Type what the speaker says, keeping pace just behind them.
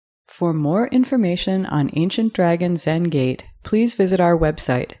For more information on Ancient Dragon Zen Gate, please visit our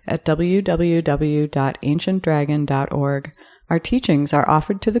website at www.ancientdragon.org. Our teachings are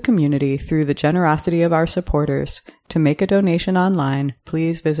offered to the community through the generosity of our supporters. To make a donation online,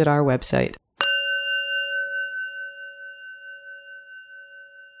 please visit our website.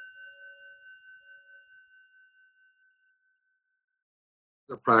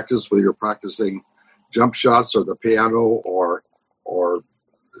 The practice, whether you're practicing jump shots or the piano or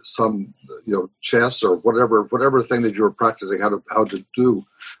some chess or whatever thing that you're practicing how to do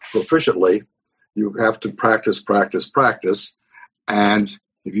proficiently, you have to practice. And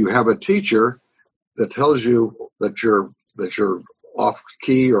if you have a teacher that tells you that you're off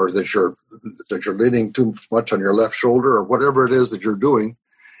key or that you're leaning too much on your left shoulder or whatever it is that you're doing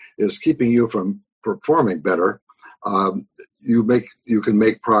is keeping you from performing better, you can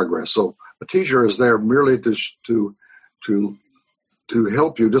make progress. So a teacher is there merely to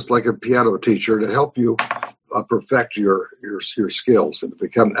help you, just like a piano teacher, to help you perfect your skills and to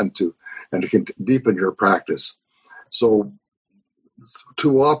deepen your practice. So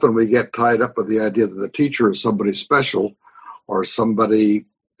too often we get tied up with the idea that the teacher is somebody special or somebody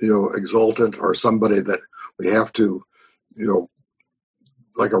exaltant or somebody that we have to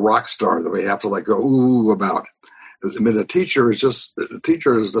like a rock star that we have to go ooh about. I mean, a teacher does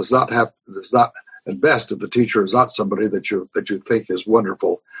not, at best, if the teacher is not somebody that you think is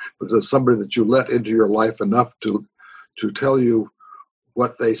wonderful, but it's somebody that you let into your life enough to tell you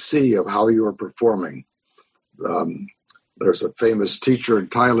what they see of how you are performing. There's a famous teacher in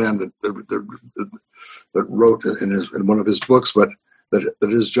Thailand that wrote in one of his books, but that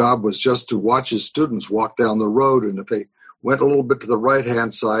his job was just to watch his students walk down the road, and if they went a little bit to the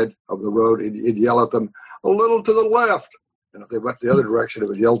right-hand side of the road, he'd yell at them, a little to the left. And if they went the other direction, he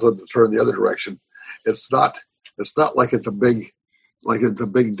would yell to them to turn the other direction. It's not like it's a big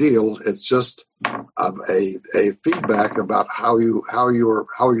deal. It's just a feedback about how your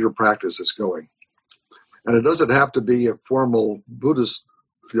practice is going. And it doesn't have to be a formal Buddhist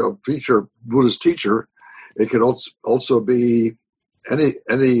Buddhist teacher. It could also be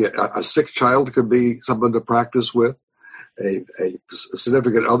a sick child could be someone to practice with. A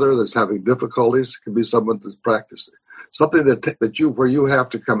significant other that's having difficulties could be someone to practice. Something where you have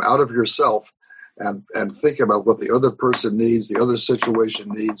to come out of yourself and think about what the other person needs, the other situation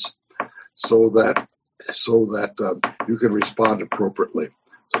needs, so that you can respond appropriately.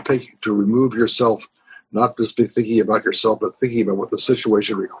 So to remove yourself, not just be thinking about yourself, but thinking about what the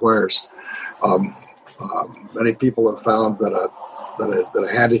situation requires. Many people have found that a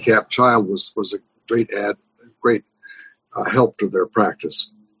handicapped child was a great help to their practice.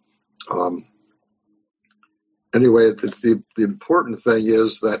 Anyway, the important thing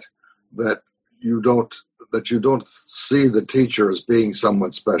is that you don't see the teacher as being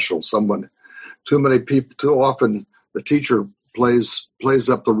someone special. Too often the teacher plays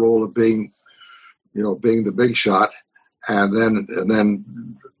up the role of being the big shot, and then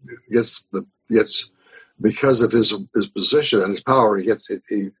gets because of his position and his power,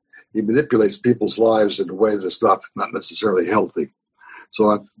 he manipulates people's lives in a way that's not necessarily healthy.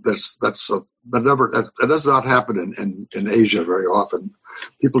 So that does not happen in Asia very often.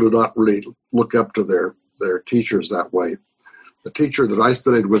 People do not really look up to their teachers that way. The teacher that I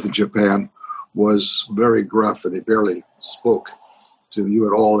studied with in Japan was very gruff, and he barely spoke to you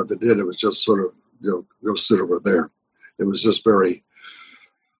at all. If it did, it was just sort of go sit over there. It was just very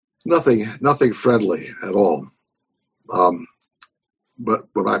nothing friendly at all. But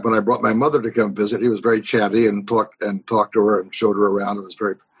when I brought my mother to come visit, he was very chatty and talked to her and showed her around. It was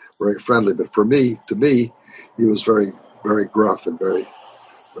very, very friendly. But to me, he was very, very gruff and very,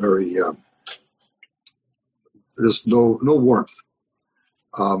 very there's no warmth.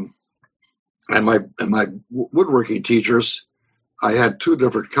 And my woodworking teachers, I had two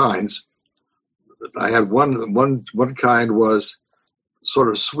different kinds. I had one kind was sort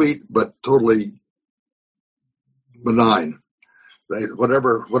of sweet but totally benign.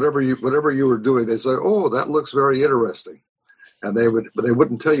 Whatever you were doing, they say, "Oh, that looks very interesting," but they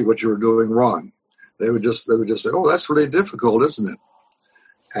wouldn't tell you what you were doing wrong. They would just say, "Oh, that's really difficult, isn't it?"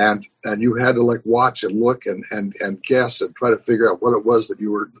 And you had to watch and look and guess and try to figure out what it was that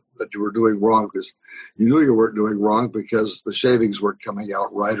you were doing wrong, because you knew you weren't doing wrong because the shavings weren't coming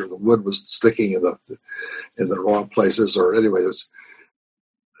out right, or the wood was sticking in the wrong places, or anyway,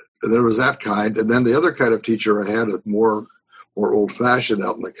 there was that kind. And then the other kind of teacher I had, a more old-fashioned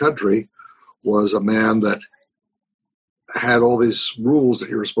out in the country, was a man that had all these rules that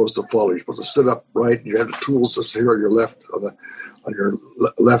you were supposed to follow. You're supposed to sit up right, and you had the tools just here on your left, on your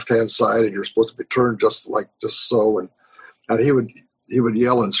left-hand side, and you're supposed to be turned just so. And he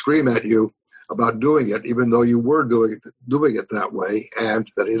yell and scream at you about doing it, even though you were doing it that way,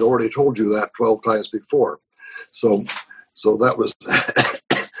 and that he'd already told you that 12 times before. So that was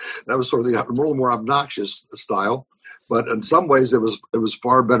that was sort of the little more obnoxious style, but in some ways it was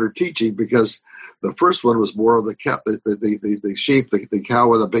far better teaching, because the first one was more of the sheep, the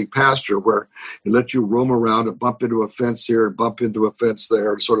cow in a big pasture, where he let you roam around and bump into a fence here and bump into a fence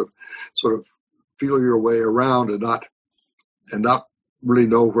there, and sort of feel your way around and not really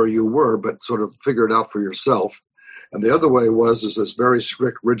know where you were, but sort of figure it out for yourself. And the other way was this very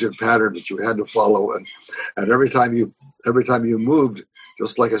strict, rigid pattern that you had to follow, and every time you moved,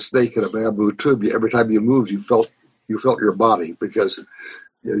 just like a snake in a bamboo tube, every time you moved, you felt your body, because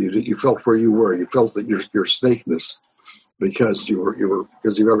you felt where you were. You felt that your snakeness, because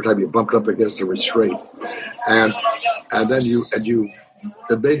every time you bumped up against a restraint, and then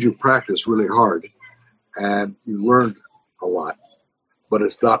it made you practice really hard, and you learned a lot, but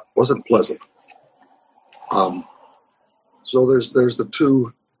wasn't pleasant. So there's the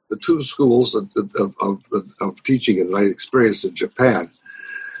two schools of teaching that I experienced in Japan.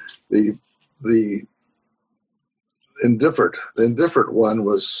 The indifferent one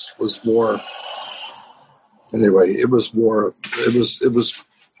was more. Anyway, it was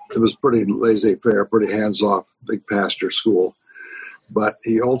pretty laissez-faire, pretty hands-off, big pasture school. But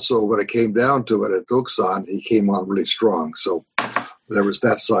he also, when it came down to it at Dokusan, he came on really strong. So there was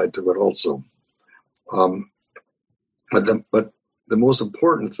that side to it also. But the most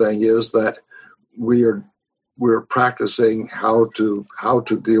important thing is that we're practicing how to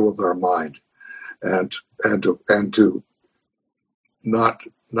deal with our mind, and to not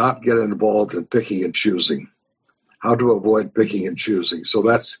get involved in picking and choosing. How to avoid picking and choosing. So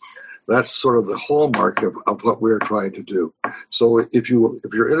that's sort of the hallmark of what we're trying to do. So if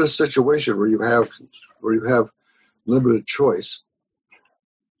you're in a situation where you have limited choice,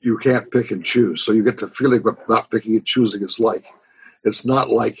 you can't pick and choose. So you get the feeling what not picking and choosing is like. It's not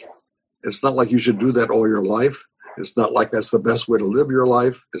like you should do that all your life. It's not like that's the best way to live your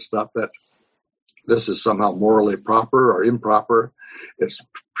life. It's not that this is somehow morally proper or improper. It's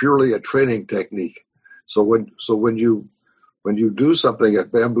purely a training technique. So when you do something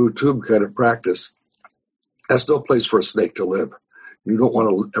at bamboo tube kind of practice, that's no place for a snake to live. You don't want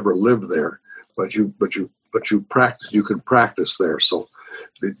to ever live there, but you practice. You can practice there. So,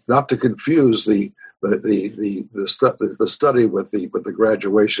 not to confuse the study with the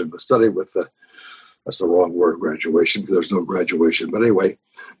graduation. The study with that's the wrong word, graduation, because there's no graduation. But anyway,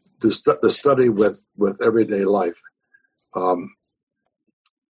 the study with everyday life.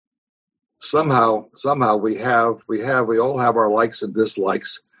 Somehow we all have our likes and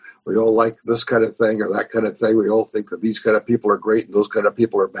dislikes. We all like this kind of thing or that kind of thing. We all think that these kind of people are great and those kind of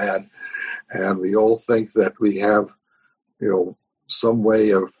people are bad. And we all think that we have, some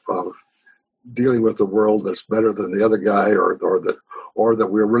way of dealing with the world that's better than the other guy, or that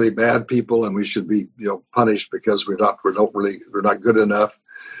we're really bad people and we should be, punished because we're not good enough.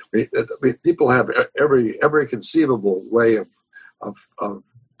 People have every conceivable way of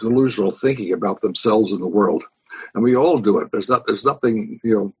delusional thinking about themselves and the world, and we all do it. There's nothing.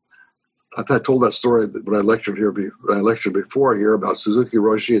 I told that story when I lectured before here about Suzuki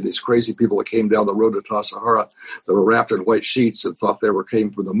Roshi and these crazy people that came down the road to Tassajara that were wrapped in white sheets and thought they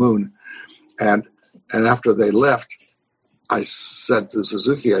came from the moon, and after they left, I said to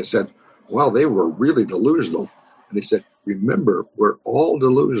Suzuki, "Well, they were really delusional," and he said, "Remember, we're all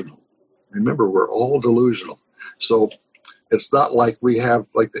delusional. So." It's not like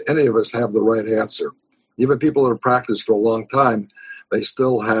any of us have the right answer. Even people that have practiced for a long time, they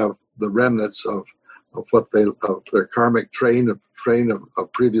still have the remnants of their karmic train of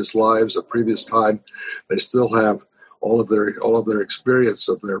previous lives, of previous time. They still have all of their experience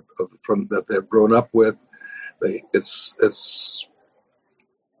from that they've grown up with.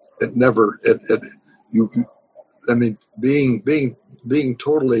 Being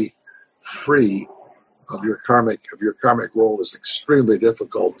totally free of your karmic role is extremely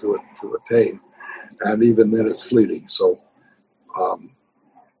difficult to attain, and even then it's fleeting. So,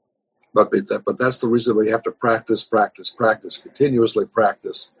 but that's the reason we have to practice, continuously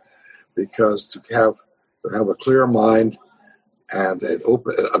practice, because to have a clear mind and an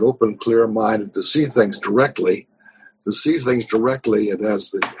open, clear mind, and to see things directly, and to see things directly, and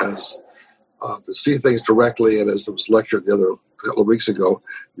as it was lectured the other couple of weeks ago,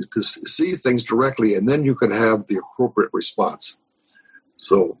 to see things directly, and then you can have the appropriate response.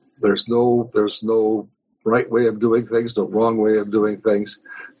 So there's no right way of doing things, no wrong way of doing things.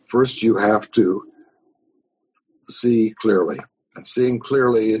 First, you have to see clearly. And seeing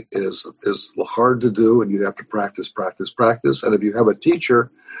clearly is hard to do, and you have to practice. And if you have a teacher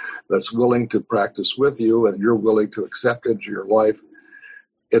that's willing to practice with you and you're willing to accept it into your life,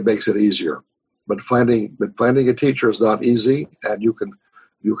 it makes it easier. But finding a teacher is not easy, and you can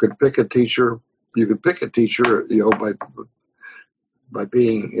pick a teacher. You can pick a teacher, by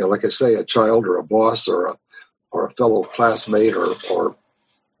being, like I say, a child or a boss or a fellow classmate or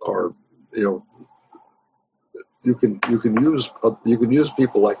you can use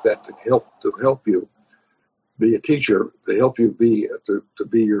people like that to help you be a teacher, to help you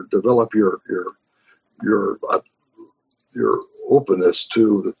develop your openness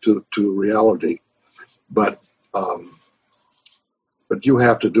to reality, but you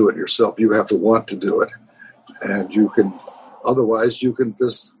have to do it yourself. You have to want to do it, and otherwise you can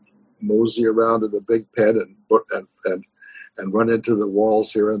just mosey around in the big pen and run into the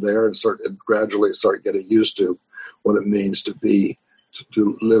walls here and there and gradually start getting used to what it means to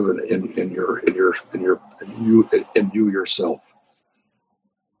live in you yourself.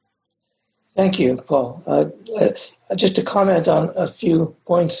 Thank you, Paul. Just to comment on a few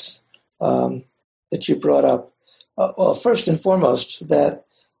points that you brought up. Well, first and foremost, that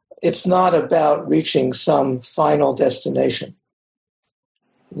it's not about reaching some final destination.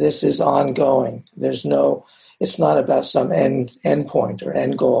 This is ongoing. It's not about some end point or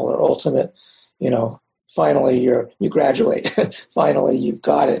end goal or ultimate, finally you graduate, finally you've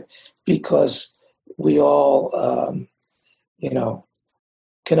got it, because we all,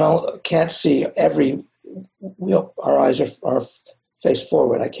 can't see our eyes are faced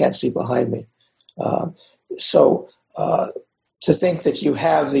forward. I can't see behind me. So to think that you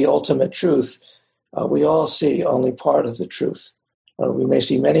have the ultimate truth, we all see only part of the truth. We may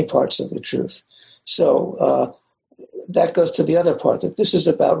see many parts of the truth. So that goes to the other part, that this is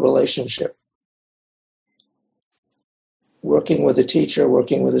about relationship. Working with a teacher,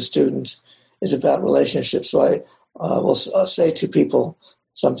 working with a student is about relationship. So I will say to people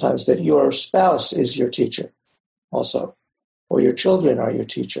sometimes that your spouse is your teacher also, or your children are your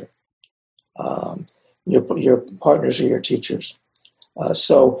teacher. Your partners are your teachers.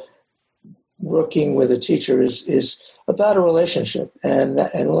 So working with a teacher is about a relationship, and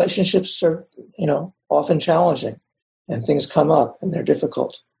relationships are, often challenging, and things come up and they're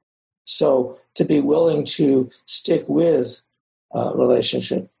difficult. So to be willing to stick with a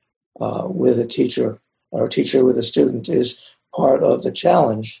relationship with a teacher or a teacher with a student is part of the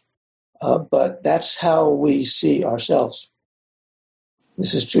challenge. But that's how we see ourselves.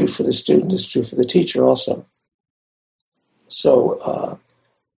 This is true for the student, it's true for the teacher also. So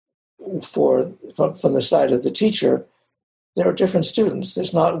from the side of the teacher, there are different students.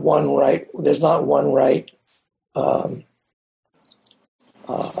 There's not one right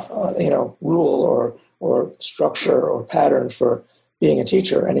rule or structure or pattern for being a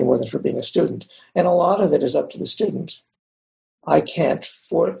teacher any more than for being a student. And a lot of it is up to the student. I can't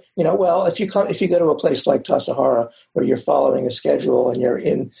if you go to a place like Tassajara where you're following a schedule and you're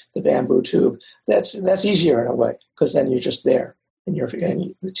in the bamboo tube, that's easier in a way, because then you're just there and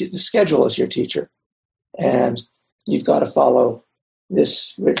the schedule is your teacher, and you've got to follow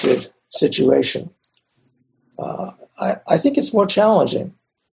this rigid situation. I think it's more challenging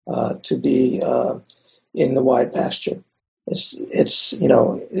to be in the wide pasture.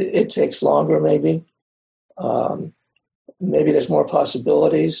 It takes longer maybe. Maybe there's more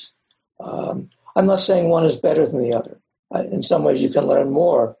possibilities. I'm not saying one is better than the other. In some ways, you can learn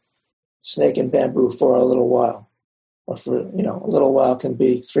more snake and bamboo for a little while, or for a little while can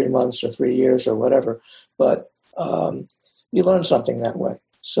be 3 months or 3 years or whatever. But you learn something that way.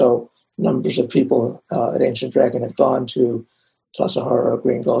 So numbers of people at Ancient Dragon have gone to Tassajara or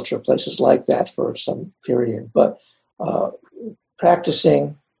Green Gulch or places like that for some period. But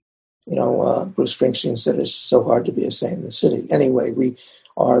practicing, Bruce Springsteen said it's so hard to be a saint in the city. Anyway, we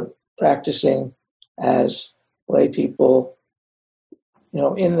are practicing as lay people,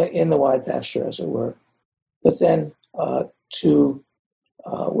 in the wide pasture, as it were. But then to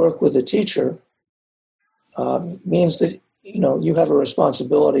work with a teacher means that you have a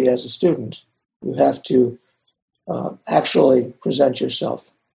responsibility as a student. You have to actually present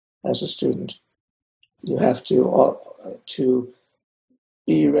yourself as a student. You have to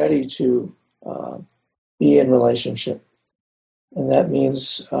be ready to be in relationship. And that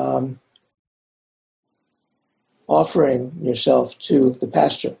means offering yourself to the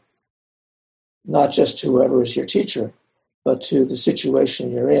pasture, not just to whoever is your teacher, but to the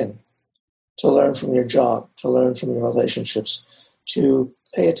situation you're in, to learn from your job, to learn from your relationships, to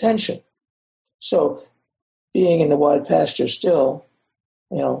pay attention. So being in the wide pasture still,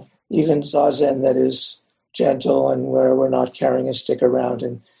 even Zazen that is gentle and where we're not carrying a stick around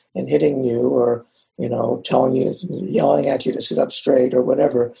and hitting you or, telling you, yelling at you to sit up straight or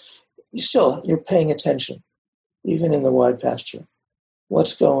whatever, you're paying attention, even in the wide pasture.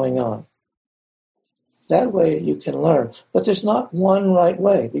 What's going on? That way you can learn. But there's not one right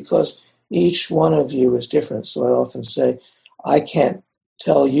way because each one of you is different. So I often say, I can't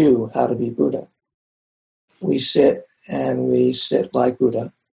tell you how to be Buddha. We sit like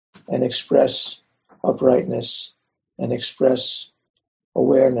Buddha and express uprightness and express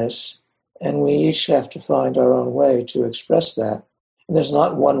awareness. And we each have to find our own way to express that. And there's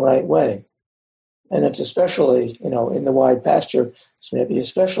not one right way. And it's especially, in the wide pasture, it's maybe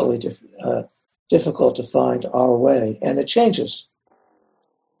especially difficult to find our way. And it changes.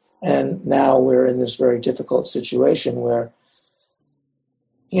 And now we're in this very difficult situation where,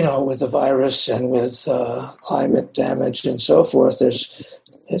 with the virus and with climate damage and so forth, this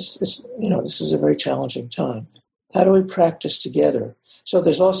is a very challenging time. How do we practice together? So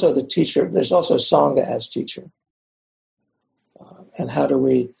there's also the teacher, there's also Sangha as teacher. And how do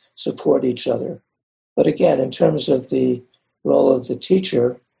we support each other? But again, in terms of the role of the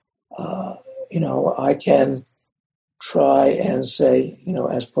teacher, I can try and say,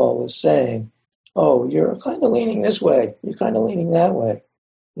 as Paul was saying, oh, you're kind of leaning this way, you're kind of leaning that way.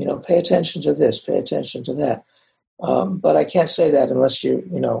 Pay attention to this, pay attention to that. But I can't say that unless you,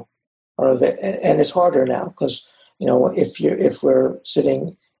 are, and it's harder now because, if we're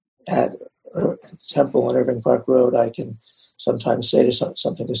sitting at the temple on Irving Park Road, I can sometimes say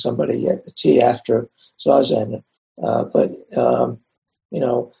something to somebody at the tea after Zazen.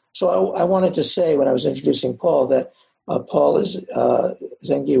 So I wanted to say when I was introducing Paul that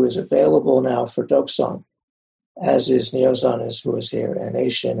Zengyu is available now for Doksan, as is Neozan, who is here, and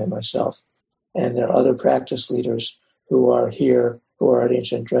Aishin and myself. And there are other practice leaders who are here, who are at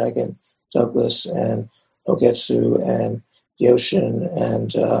Ancient Dragon, Douglas and Ogetsu and Yoshin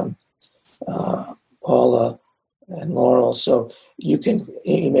and Paula and Laurel. So you can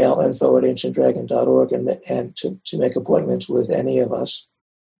email info@ancientdragon.org and to make appointments with any of us.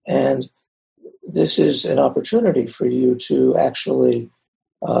 And this is an opportunity for you to actually,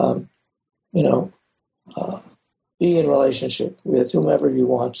 be in relationship with whomever you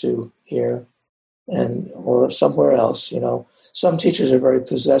want to here or somewhere else. Some teachers are very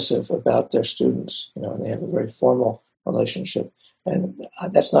possessive about their students, and they have a very formal relationship. And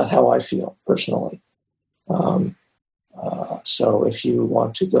that's not how I feel personally. So if you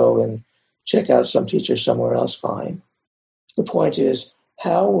want to go and check out some teacher somewhere else, fine. The point is,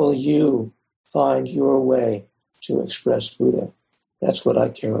 how will you find your way to express Buddha? That's what I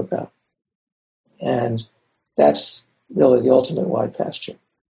care about. And that's really the ultimate wide pasture.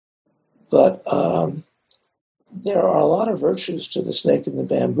 But there are a lot of virtues to the snake and the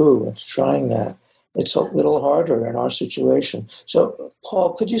bamboo and trying that. It's a little harder in our situation. So,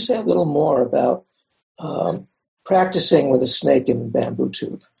 Paul, could you say a little more about practicing with a snake in the bamboo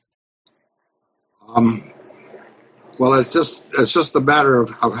tube? Well, it's just a matter of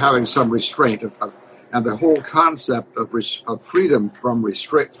having some restraint, and the whole concept of freedom from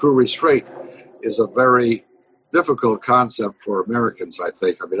restraint through restraint is a very difficult concept for Americans, I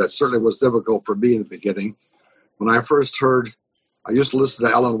think. I mean, it certainly was difficult for me in the beginning. When I first heard, I used to listen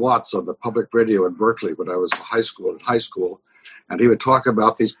to Alan Watts on the public radio in Berkeley when I was in high school, and he would talk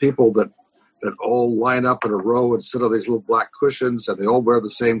about these people that all line up in a row and sit on these little black cushions, and they all wear the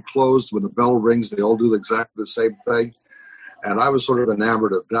same clothes. When the bell rings, they all do exactly the same thing. And I was sort of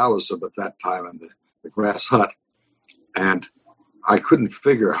enamored of Taoism at that time in the grass hut. And I couldn't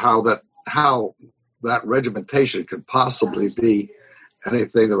figure how that regimentation could possibly be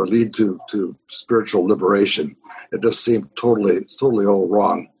anything that would lead to spiritual liberation. It just seemed totally all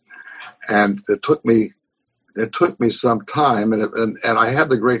wrong. And it took me some time, and I had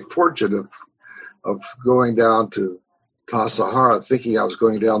the great fortune of going down to Tassajara, thinking I was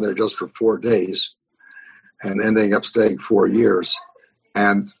going down there just for 4 days, and ending up staying 4 years.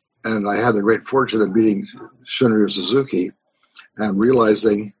 And I had the great fortune of meeting Shunryu Suzuki and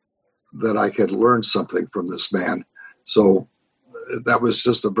realizing that I could learn something from this man. So that was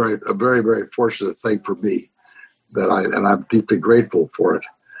just a very, very fortunate thing for me. And I'm deeply grateful for it,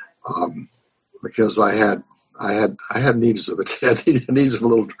 because I had needs of it. I had needs of a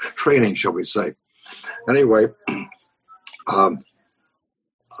little training, shall we say? Anyway, I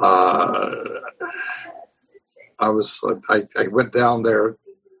went down there.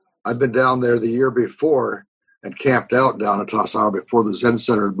 I'd been down there the year before and camped out down at Tassajara before the Zen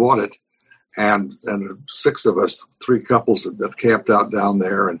Center had bought it, and 6 of us, 3 couples that camped out down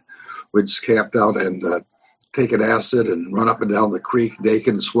there, and we just camped out and taken acid and run up and down the creek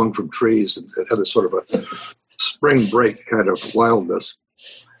naked and swung from trees, and it had a sort of a spring break kind of wildness.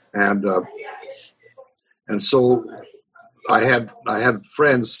 And so I had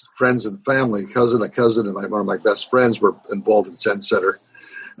friends and family, a cousin, and one of my best friends were involved in Zen Center,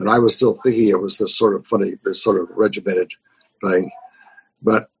 and I was still thinking it was this sort of regimented thing,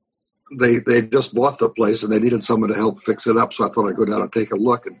 but they just bought the place and they needed someone to help fix it up, so I thought I'd go down and take a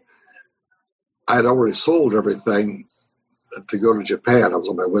look. And I had already sold everything to go to Japan. I was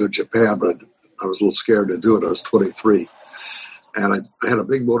on my way to Japan, but I was a little scared to do it. I was 23. And I had a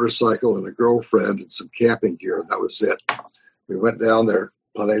big motorcycle and a girlfriend and some camping gear, and that was it. We went down there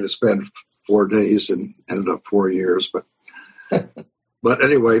planning to spend 4 days and ended up 4 years. But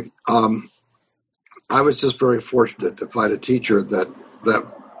anyway, I was just very fortunate to find a teacher that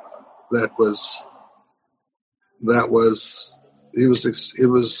was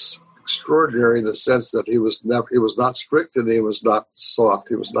extraordinary in the sense that he was not strict and he was not soft.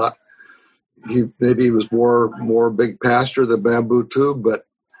 Maybe he was more big pasture than bamboo tube, but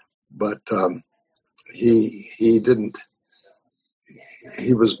he didn't.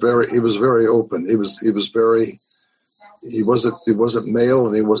 He was very open. He wasn't male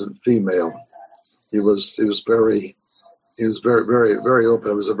and he wasn't female. He was very very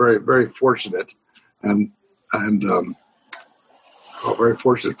open. It was a very very fortunate and very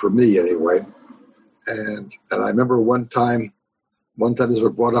fortunate for me anyway. And I remember one time this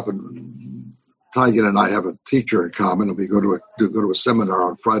was brought up, and Taigen and I have a teacher in common, and we go to a seminar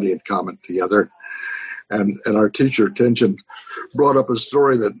on Friday in common together. And our teacher, Taigen, brought up a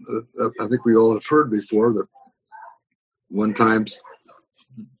story that I think we all have heard before, that one time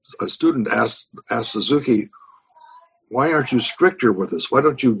a student asked Suzuki, "Why aren't you stricter with us? Why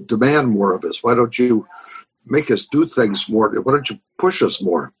don't you demand more of us? Why don't you make us do things more? Why don't you push us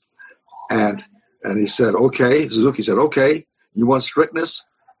more?" And he said, "Okay." Suzuki said, "Okay, you want strictness?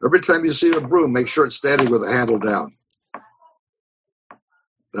 Every time you see a broom, make sure it's standing with the handle down."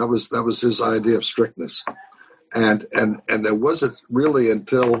 That was his idea of strictness. And it wasn't really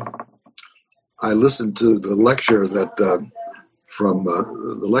until I listened to the lecture that from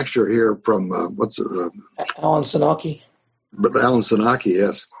the lecture here from Alan Senaki. But Alan Senaki,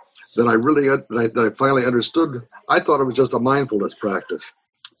 yes. That I finally understood. I thought it was just a mindfulness practice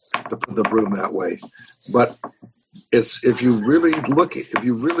to put the broom that way, but it's if you really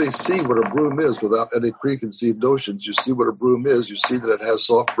see what a broom is without any preconceived notions, you see what a broom is. You see that it has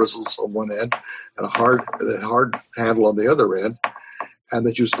soft bristles on one end and a hard handle on the other end, and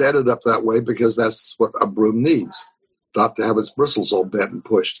that you stand it up that way because that's what a broom needs, not to have its bristles all bent and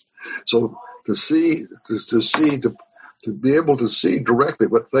pushed. So to be able to see directly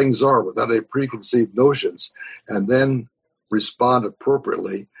what things are without any preconceived notions, and then respond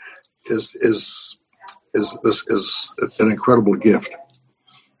appropriately, is an incredible gift.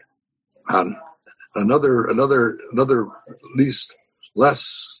 Another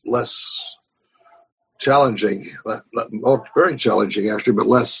less challenging, very challenging actually, but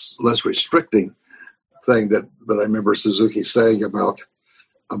less restricting thing that I remember Suzuki saying about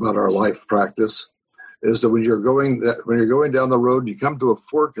our life practice is that when you're going down the road, you come to a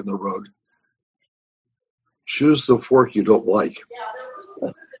fork in the road. Choose the fork you don't like.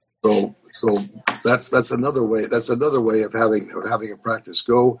 So that's another way. That's another way of having a practice.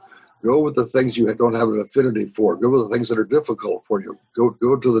 Go with the things you don't have an affinity for. Go with the things that are difficult for you.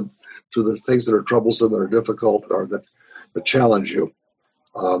 Go to the things that are troublesome, that are difficult, or that challenge you.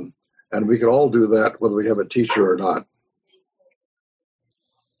 And we can all do that whether we have a teacher or not.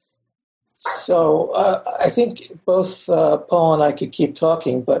 So I think both Paul and I could keep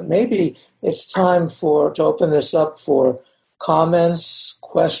talking, but maybe it's time to open this up for comments,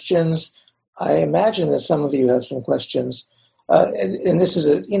 questions. I imagine that some of you have some questions, and this is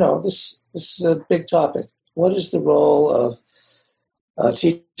this is a big topic. What is the role of a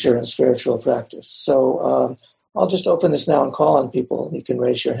teacher in spiritual practice? So I'll just open this now and call on people. You can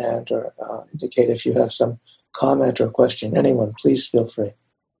raise your hand or indicate if you have some comment or question. Anyone, please feel free.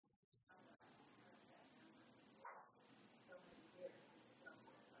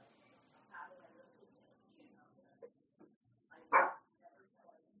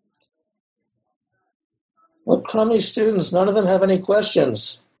 What crummy students? None of them have any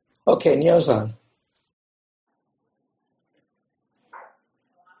questions. Okay, Nyozan.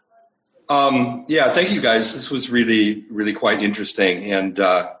 Thank you guys. This was really, really quite interesting. And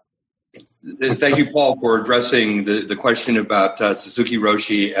thank you, Paul, for addressing the question about Suzuki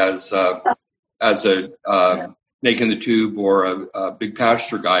Roshi as a snake in the tube or a big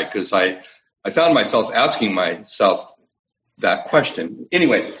pasture guy, because I found myself asking myself that question.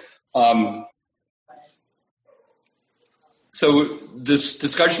 Anyway, So this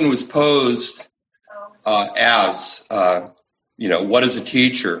discussion was posed as, what is a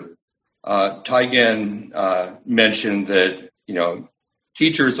teacher? Taigen mentioned that,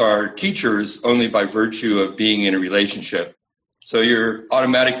 teachers are teachers only by virtue of being in a relationship. So you're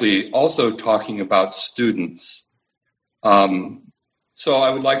automatically also talking about students. So I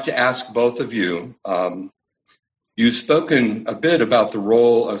would like to ask both of you, you've spoken a bit about the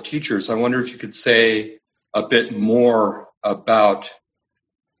role of teachers. I wonder if you could say a bit more about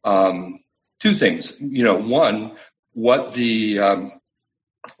two things. One, what the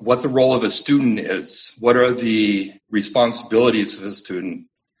role of a student is. What are the responsibilities of a student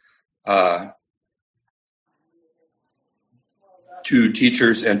to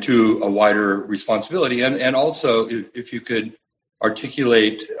teachers and to a wider responsibility? And also, if you could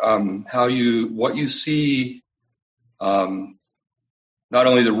articulate what you see, not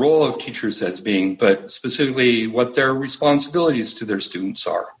only the role of teachers as being, but specifically what their responsibilities to their students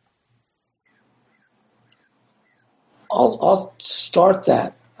are. I'll start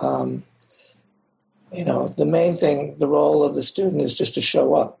that. The main thing, the role of the student is just to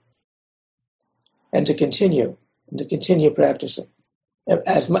show up and to continue practicing.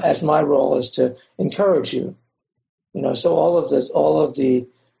 As my role is to encourage you. So all of the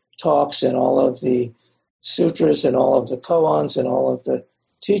talks and all of the sutras and all of the koans and all of the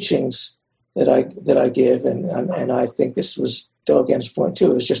teachings that I give, and I think this was Dogen's point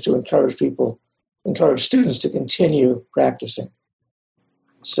too, is just to encourage students to continue practicing.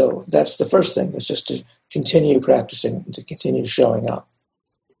 So that's the first thing, is just to continue practicing and to continue showing up.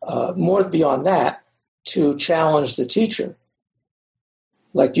 More beyond that, to challenge the teacher,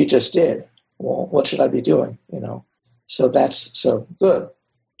 like you just did. Well, what should I be doing? So that's so good,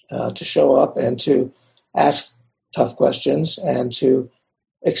 to show up and to ask tough questions and to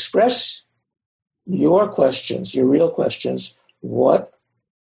express your questions, your real questions.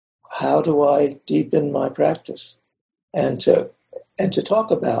 How do I deepen my practice? And to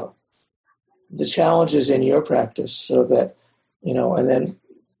talk about the challenges in your practice, so that, and then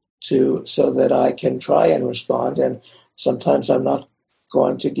so that I can try and respond. And sometimes I'm not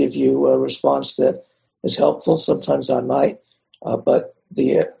going to give you a response that is helpful. Sometimes I might, but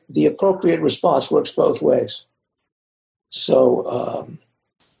the appropriate response works both ways. So,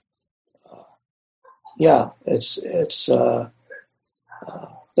 it's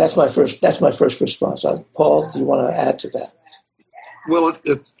that's my first response. Paul, do you want to add to that? Well,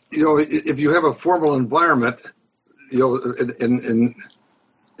 if you have a formal environment,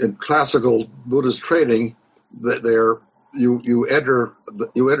 in classical Buddhist training, you enter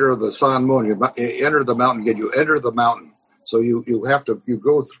the sun moon. You enter the mountain gate. You enter the mountain. So you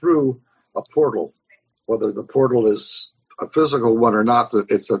go through a portal, whether the portal is a physical one or not.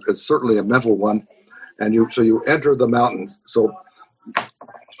 It's certainly a mental one, and you enter the mountain. So,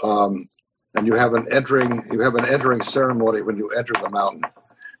 and you have an entering ceremony when you enter the mountain.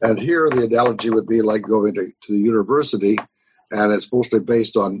 And here the analogy would be like going to the university, and it's mostly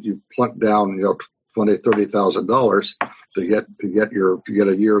based on you plunk down $20,000-$30,000 to get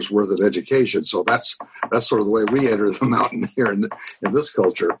a year's worth of education. So that's sort of the way we enter the mountain here in this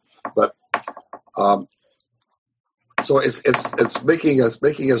culture. But so it's making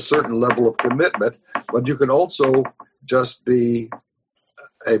a certain level of commitment, but you can also just be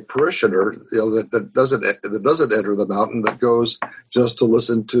a parishioner, that doesn't enter the mountain, that goes just to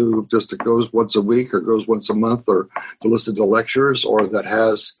listen to, just goes once a week or goes once a month, or to listen to lectures, or that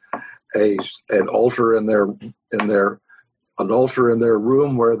has an altar in their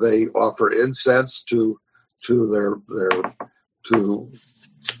room where they offer incense to their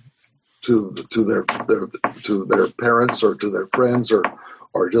parents or to their friends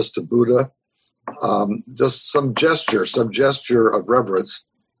or just to Buddha. Just some gesture of reverence.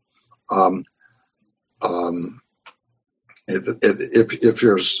 If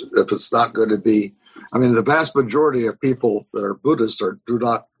it's not going to be, the vast majority of people that are Buddhists do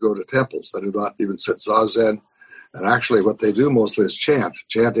not go to temples. They do not even sit zazen, and actually, what they do mostly is chant.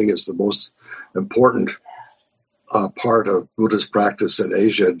 Chanting is the most important part of Buddhist practice in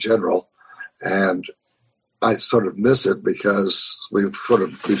Asia in general, and I sort of miss it because we've sort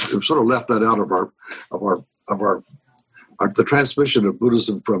of left that out of the transmission of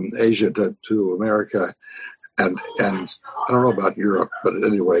Buddhism from Asia to America, and I don't know about Europe, but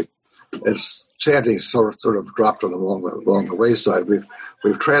anyway, it's chanting sort of dropped along the wayside.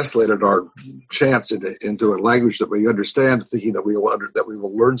 We've translated our chants into a language that we understand, thinking that we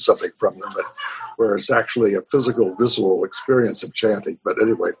will learn something from them, where it's actually a physical, visual experience of chanting. But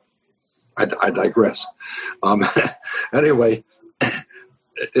anyway, I digress. Anyway,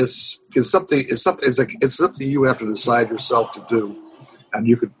 it's something you have to decide yourself to do, and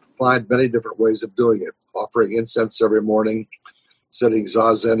you can find many different ways of doing it. Offering incense every morning, sitting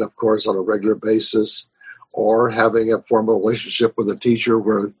zazen, of course, on a regular basis, or having a formal relationship with a teacher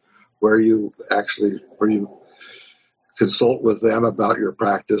where you consult with them about your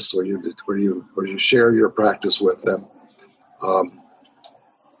practice, where you share your practice with them,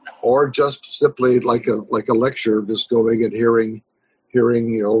 or just simply like a lecture, just going and hearing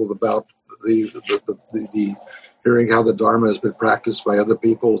about the hearing how the Dharma has been practiced by other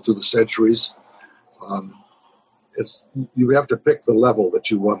people through the centuries. You have to pick the level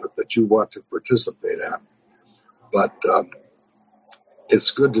that you want to participate at, but it's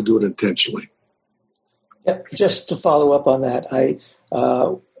good to do it intentionally. Yeah, just to follow up on that, I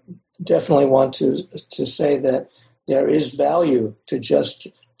definitely want to say that there is value to just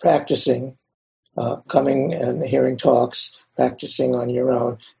practicing, coming and hearing talks, practicing on your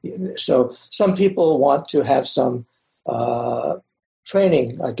own. So some people want to have some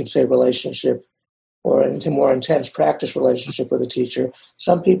training, I could say, relationship, or a more intense practice relationship with a teacher.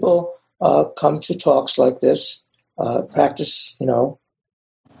 Some people come to talks like this, practice,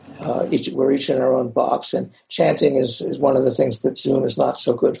 we're each in our own box, and chanting is one of the things that Zoom is not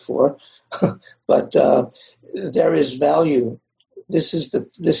so good for. But there is value. This is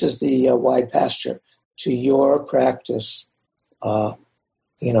the wide pasture to your practice, and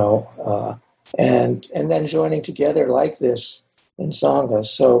then joining together like this in Sangha.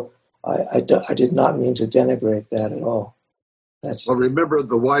 So I did not mean to denigrate that at all. Well, remember,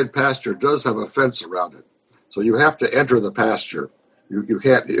 the wide pasture does have a fence around it, so you have to enter the pasture. You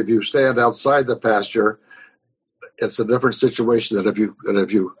can't, if you stand outside the pasture, it's a different situation than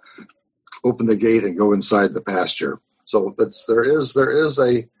if you open the gate and go inside the pasture. So there is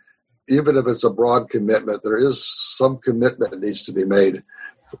a, even if it's a broad commitment, there is some commitment that needs to be made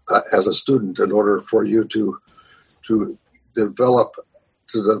as a student in order for you to develop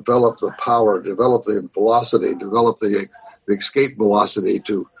the power, develop the velocity, develop the escape velocity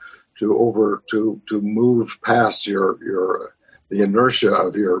to move past the inertia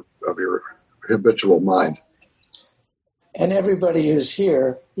of your habitual mind. And everybody who's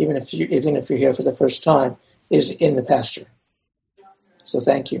here, even if you're here for the first time, is in the pasture. So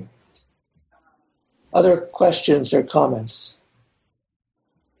thank you. Other questions or comments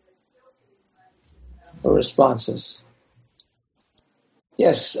or responses?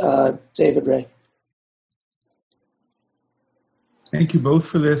 Yes, David Ray. Thank you both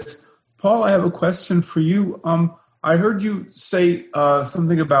for this. Paul, I have a question for you. I heard you say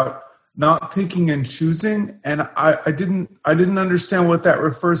something about not picking and choosing, and I didn't understand what that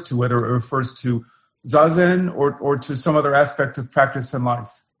refers to, whether it refers to zazen or to some other aspect of practice in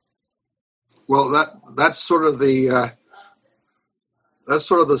life. Well, that's sort of the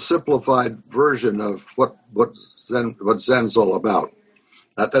simplified version of what Zen's all about.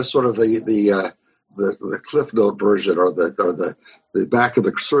 That's sort of the Cliff Note version, or the back of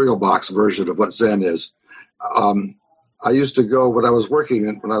the cereal box version of what Zen is. I used to go when I was working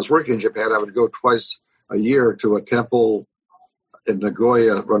in Japan. I would go twice a year to a temple in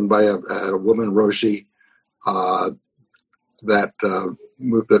Nagoya run by a woman Roshi that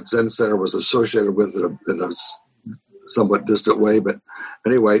Zen Center was associated with in a somewhat distant way. But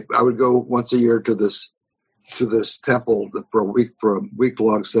anyway, I would go once a year to this temple for a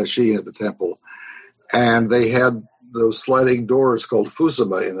week-long session at the temple, and they had those sliding doors called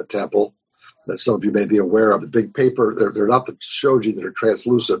fusuma in the temple that some of you may be aware of. The big paper, they're not the shoji that are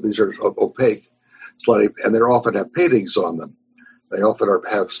translucent. These are opaque, sliding, and they often have paintings on them. They often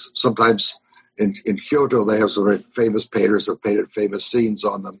have, sometimes in Kyoto, they have some very famous painters that painted famous scenes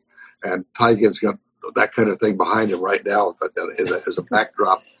on them, and Taigen's got that kind of thing behind him right now, but as a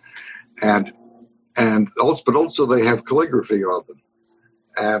backdrop. But also they have calligraphy on them.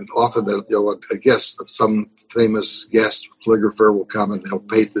 And often, I guess some famous guest calligrapher will come and they'll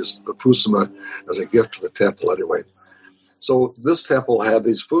paint the fusuma as a gift to the temple anyway. So this temple had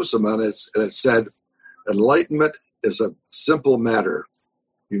these fusuma, and it said, enlightenment is a simple matter.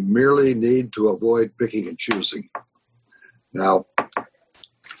 You merely need to avoid picking and choosing. Now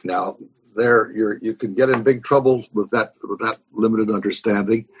there you can get in big trouble with that limited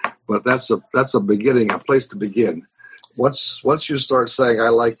understanding, but that's a beginning, a place to begin. Once you start saying, I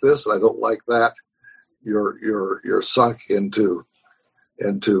like this, I don't like that, you're sunk into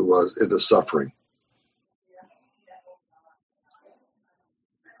suffering.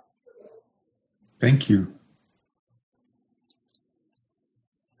 Thank you.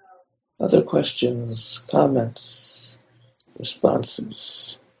 Other questions, comments,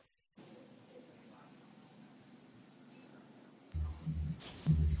 responses?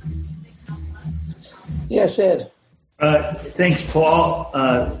 Yes, Ed. Thanks, Paul.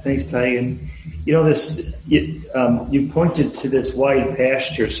 Thanks, Taigen. You know, you pointed to this wide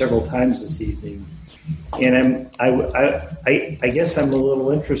pasture several times this evening, and I guess I'm a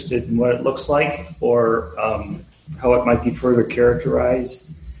little interested in what it looks like, or how it might be further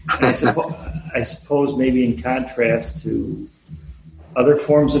characterized. And I suppose maybe in contrast to other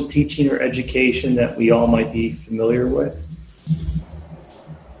forms of teaching or education that we all might be familiar with,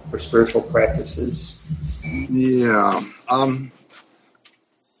 or spiritual practices. Yeah.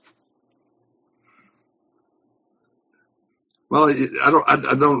 Well, it'd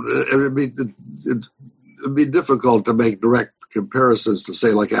be difficult to make direct comparisons to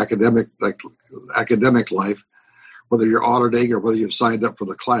say like academic life, whether you're auditing or whether you've signed up for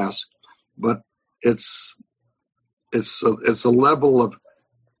the class, but it's a level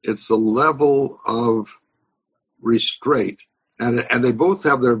of restraint, and they both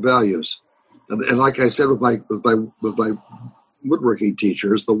have their values. And like I said with my woodworking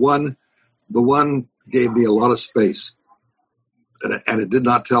teachers, the one gave me a lot of space, and it did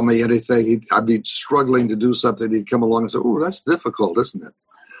not tell me anything. I'd be struggling to do something. He'd come along and say, "Oh, that's difficult, isn't it?"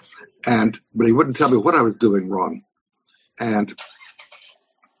 But he wouldn't tell me what I was doing wrong, and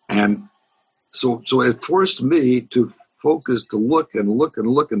so it forced me to focus, to look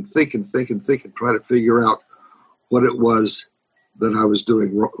and think and try to figure out what it was that I was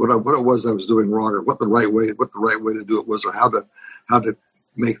doing, what it was I was doing wrong, or what the right way to do it was, or how to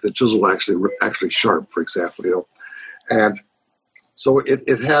make the chisel actually sharp, for example, you know. And so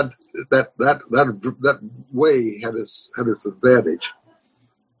it had that way had its advantage.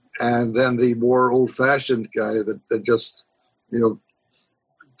 And then the more old-fashioned guy that just, you know,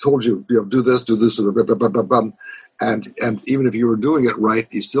 told you, you know, do this, and even if you were doing it right,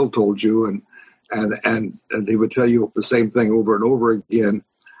 he still told you, and he would tell you the same thing over and over again.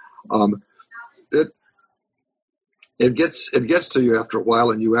 It gets to you after a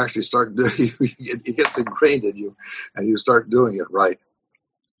while, and you actually start doing it gets ingrained in you, and you start doing it right.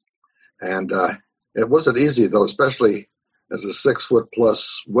 And it wasn't easy though, especially as a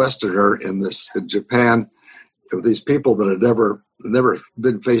 6-foot-plus Westerner in Japan, with these people that had never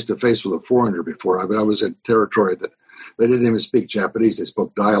been face to face with a foreigner before. I mean, I was in territory that they didn't even speak Japanese; they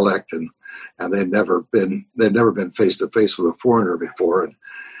spoke dialect, and they'd never been face to face with a foreigner before, and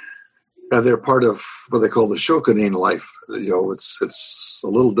they're part of what they call the shokunin life. You know, it's a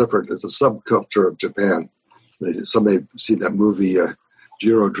little different. It's a subculture of Japan. Somebody seen that movie,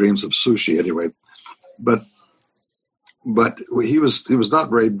 Jiro Dreams of Sushi, anyway. But he was not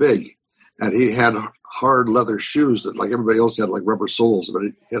very big, and he had hard leather shoes that, like everybody else, had like rubber soles, but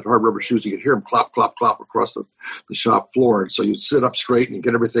he had hard rubber shoes. You could hear him clop, clop, clop across the shop floor. And so you'd sit up straight and you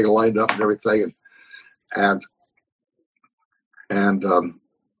get everything lined up and everything. And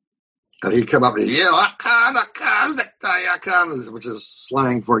he'd come up and he'd yell, which is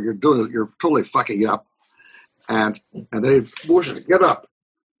slang for you're totally fucking up. And then he'd motion to get up.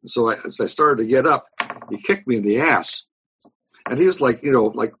 So as I started to get up, he kicked me in the ass. And he was like, you know,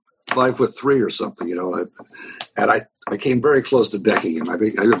 like 5'3" or something, you know, and I came very close to decking him. I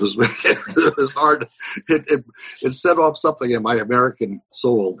mean, it was hard. It set off something in my American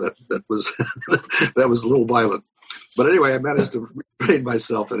soul that was that was a little violent. But anyway, I managed to restrain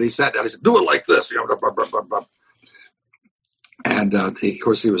myself, and he sat down. He said, "Do it like this," you know, and of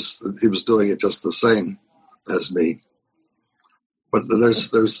course he was doing it just the same as me. But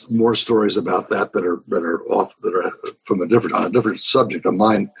there's more stories about that are from a different subject on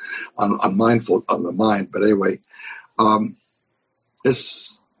the mind. But anyway, I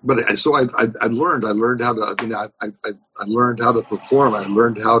learned how to. I mean, I learned how to perform. I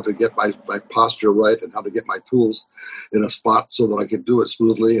learned how to get my posture right and how to get my tools in a spot so that I could do it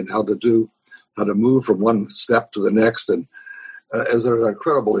smoothly, and how to move from one step to the next. And there's an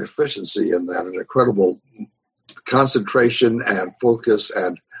incredible efficiency in that, an incredible concentration and focus,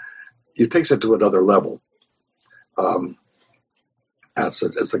 and it takes it to another level.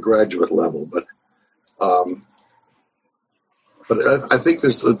 It's a graduate level, but I think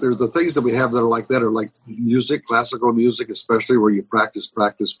there's the things that we have that are like music, classical music, especially, where you practice,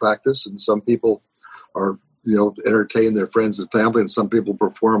 and some people are, you know, entertain their friends and family, and some people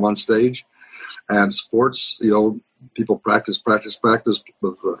perform on stage. And sports, you know, people practice with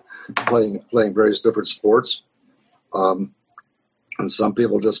playing various different sports. And some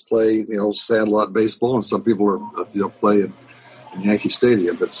people just play, you know, sandlot baseball, and some people are, you know, play in Yankee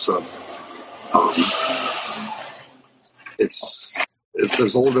Stadium. There's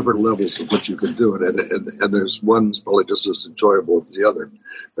all different levels of what you can do, and there's one's probably just as enjoyable as the other,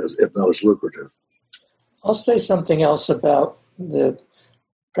 if not as lucrative. I'll say something else about the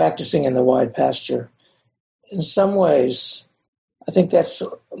practicing in the wide pasture. in some ways, I think that's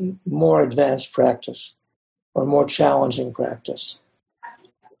more advanced practice or more challenging practice.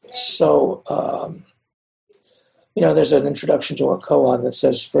 So, there's an introduction to a koan that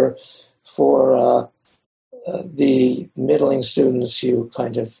says for the middling students, you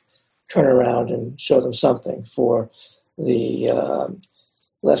kind of turn around and show them something. For the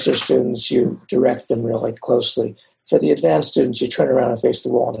lesser students, you direct them really closely. For the advanced students, you turn around and face the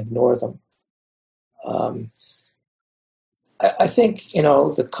wall and ignore them. I think,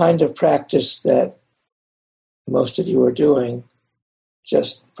 the kind of practice that most of you are doing,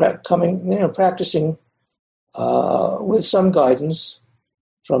 just practicing with some guidance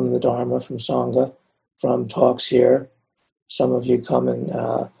from the Dharma, from Sangha, from talks here. Some of you come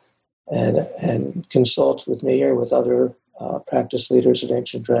and consult with me or with other practice leaders at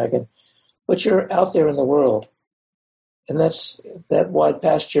Ancient Dragon. But you're out there in the world. And that wide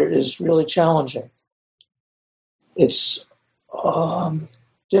pasture is really challenging. It's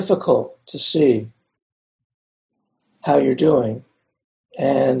difficult to see how you're doing.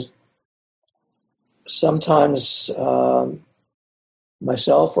 And sometimes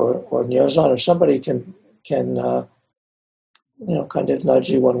myself or Nyozan or somebody can kind of nudge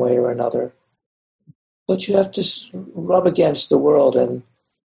you one way or another. But you have to rub against the world and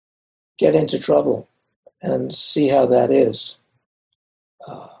get into trouble and see how that is.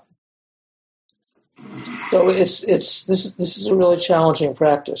 So this is a really challenging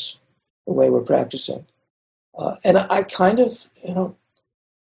practice, the way we're practicing. And I kind of,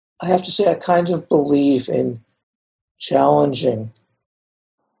 I have to say I kind of believe in challenging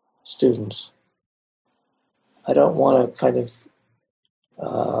students. I don't want to kind of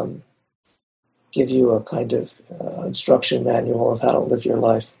give you a kind of instruction manual of how to live your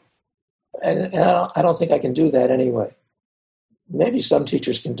life. And I don't think I can do that anyway. Maybe some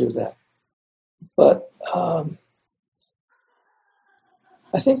teachers can do that. But I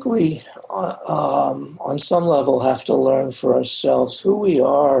think we, on some level, have to learn for ourselves who we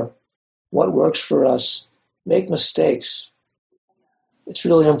are, what works for us, make mistakes. It's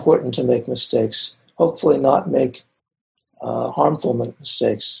really important to make mistakes. Hopefully not make harmful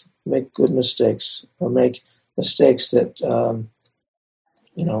mistakes, make good mistakes, or make mistakes that,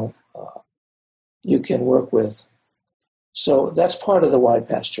 you can work with. So that's part of the wide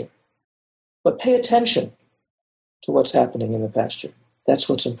pasture. But pay attention to what's happening in the pasture. That's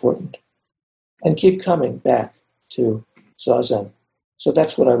what's important. And keep coming back to Zazen. So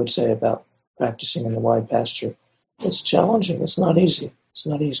that's what I would say about practicing in the wide pasture. It's challenging. It's not easy. It's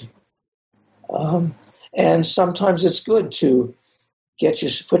not easy. And sometimes it's good to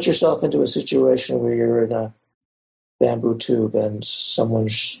put yourself into a situation where you're in a bamboo tube and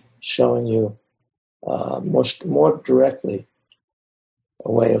someone's showing you more directly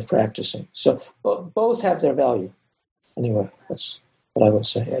a way of practicing. So both have their value. Anyway, that's what I would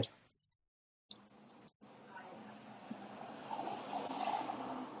say, Ed.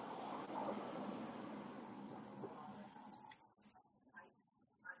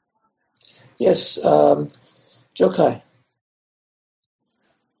 Yes, Jokai.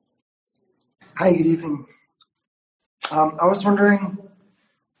 Hi, good evening. I was wondering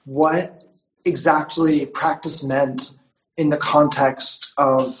what exactly practice meant in the context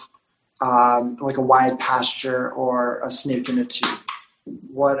of like a wide pasture or a snake in a tube.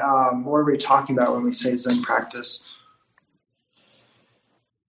 What are we talking about when we say Zen practice?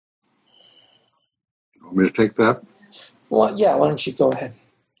 You want me to take that? Well, yeah, why don't you go ahead?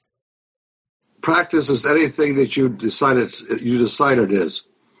 Practice is anything that you decide it is.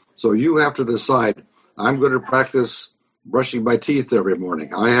 So you have to decide, I'm going to practice brushing my teeth every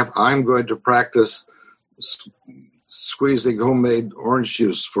morning. I'm going to practice squeezing homemade orange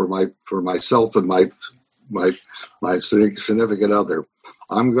juice for myself and my significant other.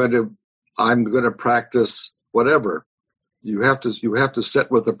 I'm going to practice whatever. You have to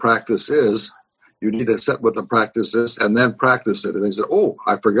set what the practice is. You need to set what the practice is and then practice it. And they say, "Oh,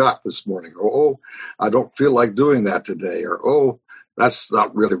 I forgot this morning," or "Oh, I don't feel like doing that today," or "Oh, that's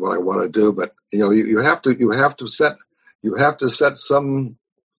not really what I want to do." But you have to set. You can't just sit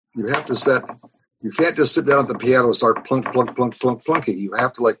down at the piano and start plunking. You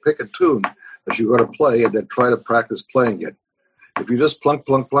have to pick a tune that you're going to play and then try to practice playing it. If you just plunk,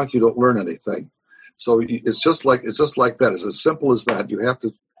 you don't learn anything. So it's just like that. It's as simple as that. You have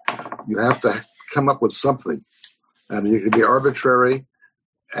to come up with something, and you can be arbitrary,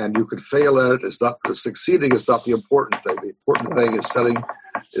 and you could fail at it. It's not succeeding. Is not the important thing. The important thing is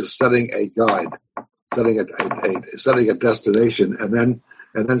setting a guide, setting a destination, and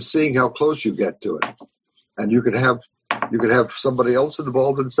then seeing how close you get to it. And you can have You can have somebody else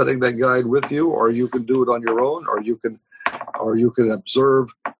involved in setting that guide with you, or you can do it on your own, or you can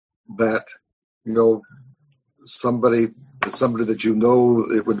observe that, somebody that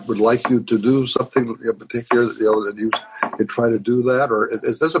it would like you to do something in particular, and you can try to do that, or it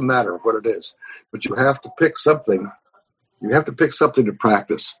doesn't matter what it is, but you have to pick something. You have to pick something to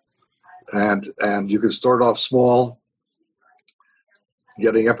practice, and you can start off small,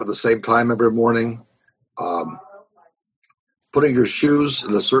 getting up at the same time every morning, putting your shoes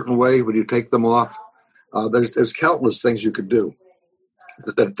in a certain way when you take them off. There's countless things you could do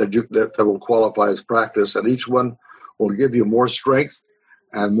that will qualify as practice, and each one will give you more strength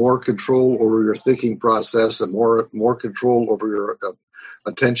and more control over your thinking process, and more control over your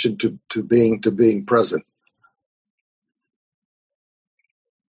attention to being present.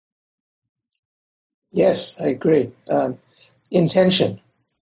 Yes, I agree. Intention.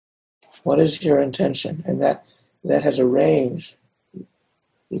 What is your intention? And that has a range.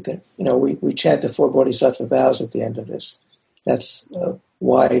 You can, we chant the 4 Bodhisattva vows at the end of this. That's a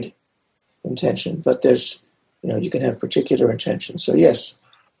wide intention, but there's, you can have particular intention. So yes,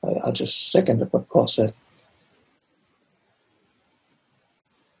 I'll just second what Paul said.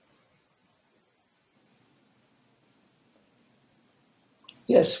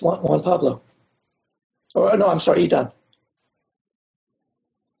 Yes, Juan Pablo. Oh no, I'm sorry, Idan.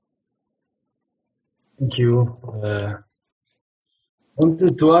 Thank you.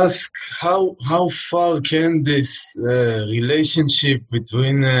 Wanted to ask how far can this relationship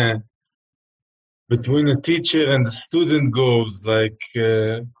between a teacher and a student goes? Like,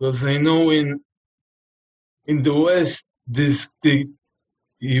 because I know in the West,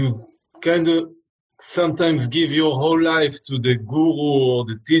 you kind of sometimes give your whole life to the guru or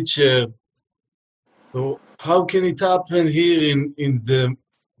the teacher. So how can it happen here in the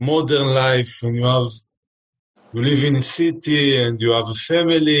modern life when you live in a city and you have a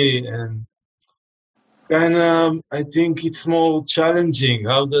family, and kind of, I think it's more challenging.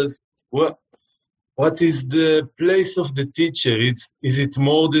 What is the place of the teacher? Is it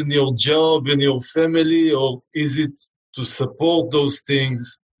more than your job and your family, or is it to support those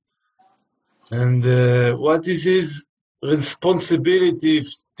things? And what is his responsibility if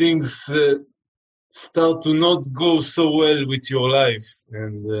things start to not go so well with your life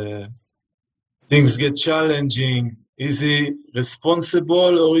and things get challenging? Is he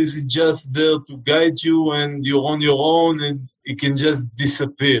responsible, or is he just there to guide you and you're on your own and he can just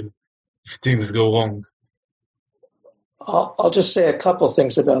disappear if things go wrong? I'll just say a couple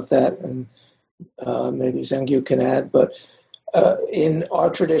things about that, and maybe Zengyu can add. But in our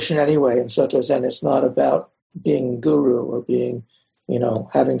tradition anyway, in Soto Zen, it's not about being guru or being,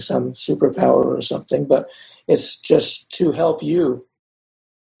 having some superpower or something, but it's just to help you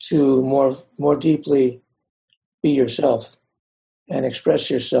to more deeply be yourself and express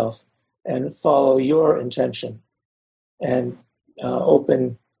yourself and follow your intention and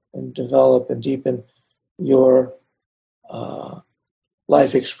open and develop and deepen your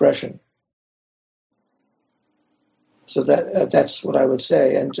life expression. So that's what I would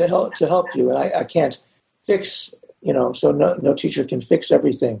say, and to help you. And I can't fix, so no teacher can fix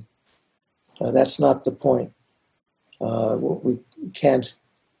everything. That's not the point. We can't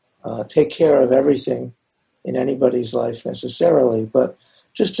take care of everything in anybody's life necessarily, but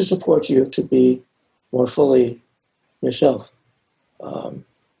just to support you to be more fully yourself.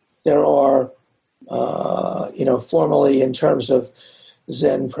 There are, formally in terms of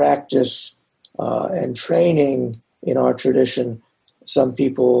Zen practice and training in our tradition, some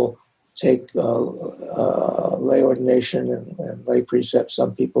people take lay ordination and lay precepts.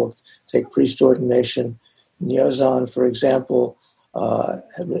 Some people take priest ordination. Nyozan, for example,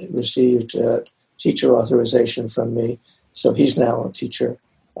 received teacher authorization from me, so he's now a teacher.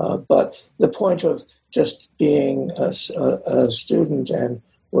 But the point of just being a student and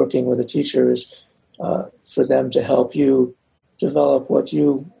working with a teacher is for them to help you develop what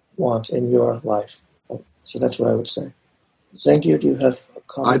you want in your life. So that's what I would say. Zengyu, do you have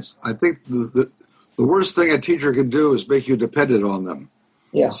comments? I think the worst thing a teacher can do is make you dependent on them.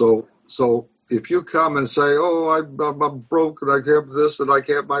 Yeah. So if you come and say, "Oh, I'm broke and I can't this and I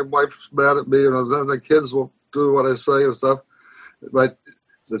can't," my wife's mad at me, and then the kids will do what I say and stuff. But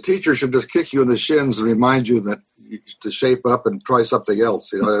the teacher should just kick you in the shins and remind you that to shape up and try something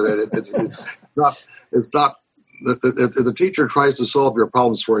else. It's not. If the teacher tries to solve your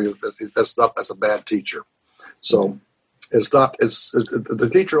problems for you, that's a bad teacher. So it's not. It's the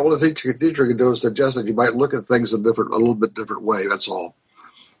teacher. Only thing the teacher can do is suggest that you might look at things a little bit different way. That's all.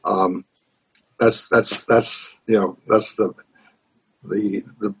 That's the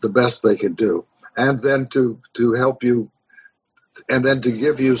best they can do, and then to help you then to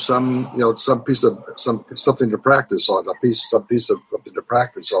give you some something to practice on, some piece of something to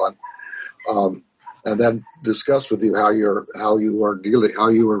practice on, and then discuss with you how you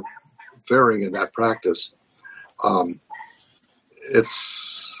are faring in that practice.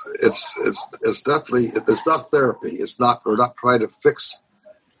 It's definitely, it's not therapy. We're not trying to fix.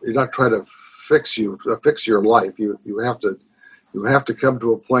 You're not trying to fix your life. You have to come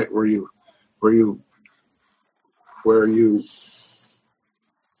to a point where you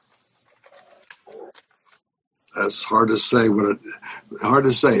that's hard to say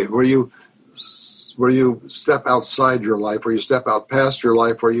where you step outside your life, where you step out past your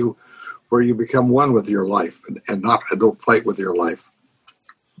life, where you become one with your life and don't fight with your life,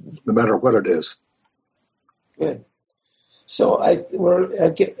 no matter what it is. Good. So we're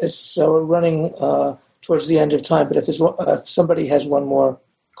running towards the end of time, but if somebody has one more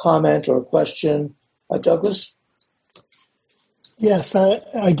comment or question, Douglas? Yes,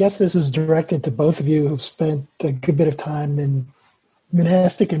 I guess this is directed to both of you who've spent a good bit of time in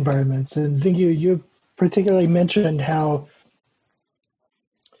monastic environments. And Zengyu, you particularly mentioned how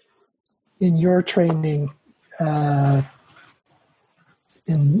in your training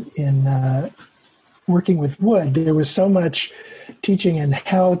in working with wood, there was so much teaching in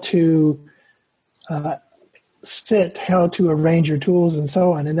how to sit, how to arrange your tools, and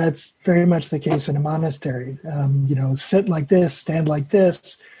so on. And that's very much the case in a monastery. Sit like this, stand like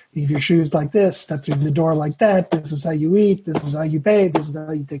this, leave your shoes like this, step through the door like that. This is how you eat. This is how you bathe. This is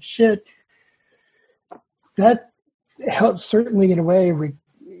how you take shit. That helps, certainly in a way,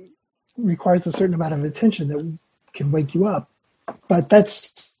 requires a certain amount of attention that can wake you up. But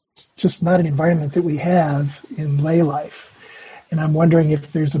that's just not an environment that we have in lay life. And I'm wondering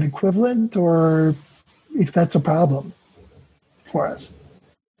if there's an equivalent or if that's a problem for us.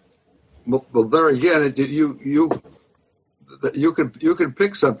 Well, there again, you can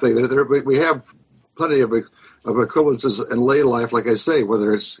pick something. We have plenty of equivalences in lay life, like I say,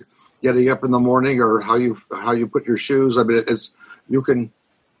 whether it's getting up in the morning or how you put your shoes. I mean,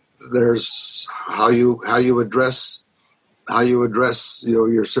 there's how you address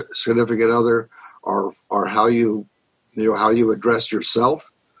your significant other, or how you address yourself.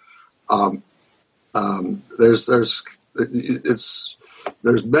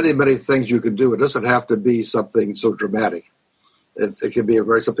 There's many things you can do. It doesn't have to be something so dramatic. It can be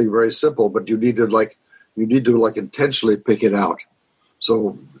something very simple, but you need to intentionally pick it out.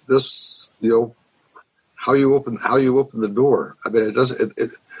 So this, how you open the door. I mean,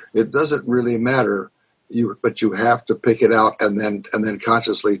 it doesn't really matter. But you have to pick it out and then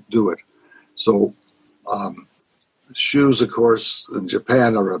consciously do it. So shoes, of course, in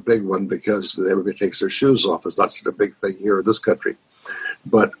Japan are a big one because everybody takes their shoes off. It's not such a big thing here in this country.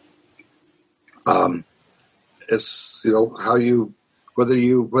 But it's how you whether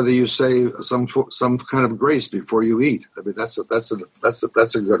you say some kind of grace before you eat. I mean that's a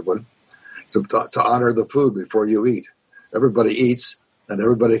good one to honor the food before you eat. Everybody eats. And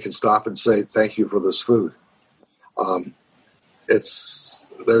everybody can stop and say, thank you for this food.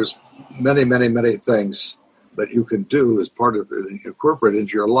 There's many things that you can do as part of it, incorporate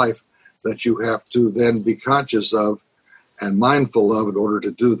into your life, that you have to then be conscious of and mindful of in order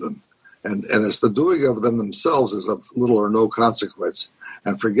to do them. And it's the doing of them themselves is of little or no consequence.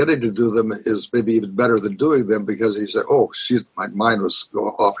 And forgetting to do them is maybe even better than doing them, because you say, oh, my mind was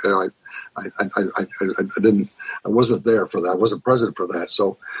off. I wasn't there for that. I wasn't present for that.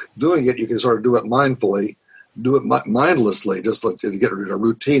 So doing it, you can sort of do it mindfully, do it mindlessly, just like to get rid of a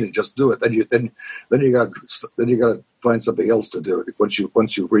routine and just do it. Then you got to find something else to do once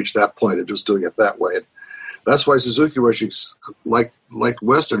you reach that point of just doing it that way. And that's why Suzuki Roshi liked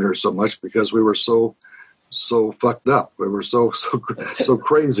Westerners so much, because we were so fucked up. We were so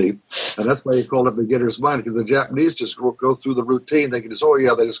crazy. And that's why he called it beginner's mind, because the Japanese just go through the routine. They can just,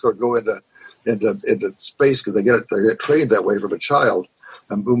 they just go into space because they get trained that way from a child.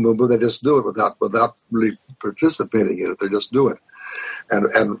 And boom, boom, boom, they just do it without really participating in it. They just do it.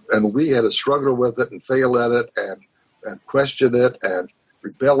 And we had to struggle with it and fail at it and question it and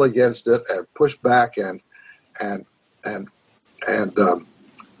rebel against it and push back and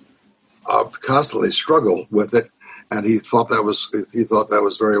constantly struggle with it, and he thought that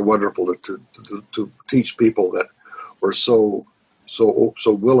was very wonderful to teach people that were so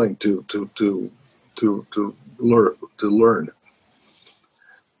willing to learn.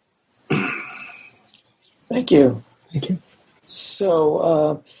 Thank you.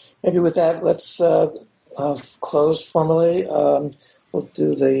 So maybe with that, let's close formally. We'll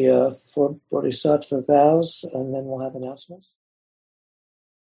do the four Bodhisattva vows, and then we'll have announcements.